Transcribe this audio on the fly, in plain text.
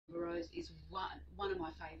tuberose is one of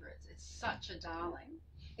my favourites. It's such a darling.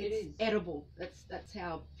 It is edible. That's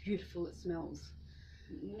how beautiful it smells.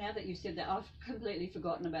 Now that you've said that, I've completely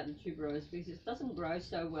forgotten about the tuberose because it doesn't grow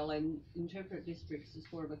so well in temperate districts.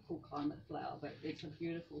 It's more of a cool climate flower, but it's a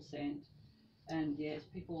beautiful scent. And yes,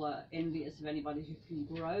 people are envious of anybody who can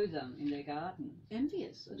grow them in their garden.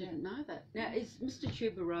 Envious? I didn't know that. Now, is Mr.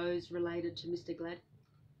 Tuberose related to Mr. Glad?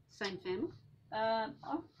 Same family?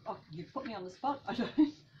 You put me on the spot. I don't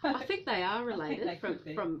know. I think they are related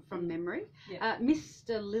from memory. Yeah.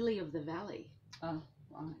 Mr. Lily of the Valley. Oh,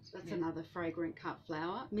 right. That's another fragrant cut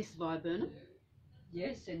flower. Miss Viburnum.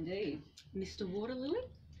 Yes, indeed. Mr. Water Lily.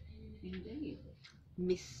 Indeed.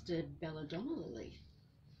 Mr. Belladonna Lily.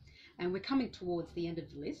 And we're coming towards the end of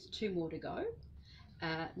the list. 2 more to go.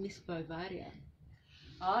 Miss Bouvardia.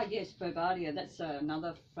 Ah, yes, Bouvardia. That's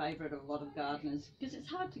another favourite of a lot of gardeners because it's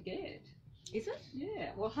hard to get. Is it? Yeah.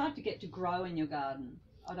 Well, hard to get to grow in your garden.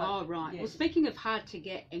 Oh, right. Yes. Well, speaking of hard to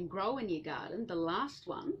get and grow in your garden, the last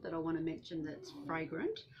one that I want to mention that's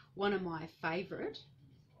fragrant, one of my favourite,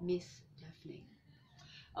 Miss Daphne.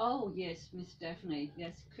 Oh, yes, Miss Daphne.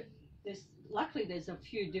 Yes. Luckily, there's a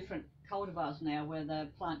few different cultivars now where the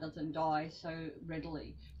plant doesn't die so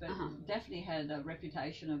readily. But Daphne had a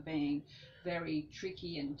reputation of being very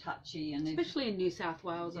tricky and touchy. And especially in New South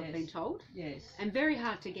Wales, yes. I've been told. Yes. And very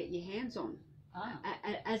hard to get your hands on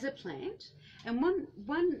as a plant. And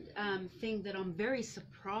one thing that I'm very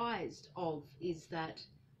surprised of is that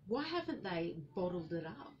why haven't they bottled it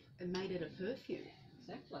up and made it a perfume?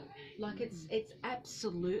 Exactly. Like it's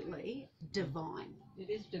absolutely divine. It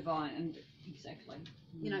is divine, and exactly.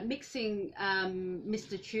 You know, mixing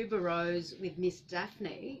Mr. Tuberose with Miss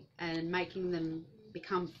Daphne and making them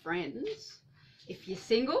become friends. If you're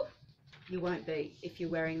single, you won't be if you're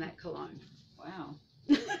wearing that cologne. Wow.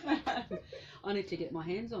 I need to get my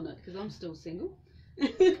hands on it because I'm still single.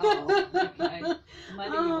 Oh, okay.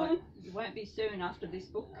 Maybe you won't be soon after this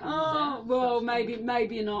book comes out. Well,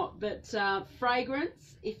 maybe not. But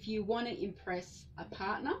fragrance, if you want to impress a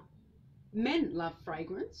partner, men love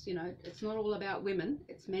fragrance. You know, it's not all about women;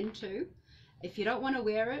 it's men too. If you don't want to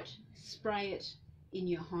wear it, spray it in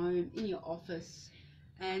your home, in your office,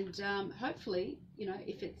 and hopefully, you know,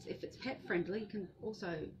 if it's pet friendly, you can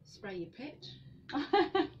also spray your pet.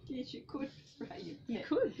 Yes, you could spray your pet. You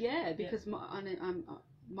could, yeah, because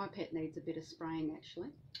my pet needs a bit of spraying actually,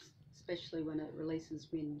 especially when it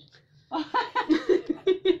releases wind.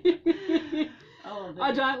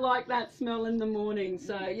 I don't like that smell in the morning.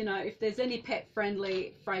 So, you know, if there's any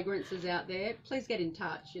pet-friendly fragrances out there, please get in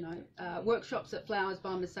touch. You know, workshops at Flowers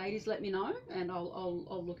by Mercedes, let me know, and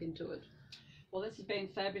I'll look into it. Well, this has been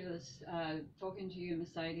fabulous talking to you,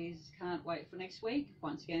 Mercedes. Can't wait for next week.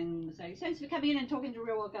 Once again, Mercedes, thanks for coming in and talking to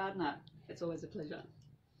Real World Gardener. It's always a pleasure.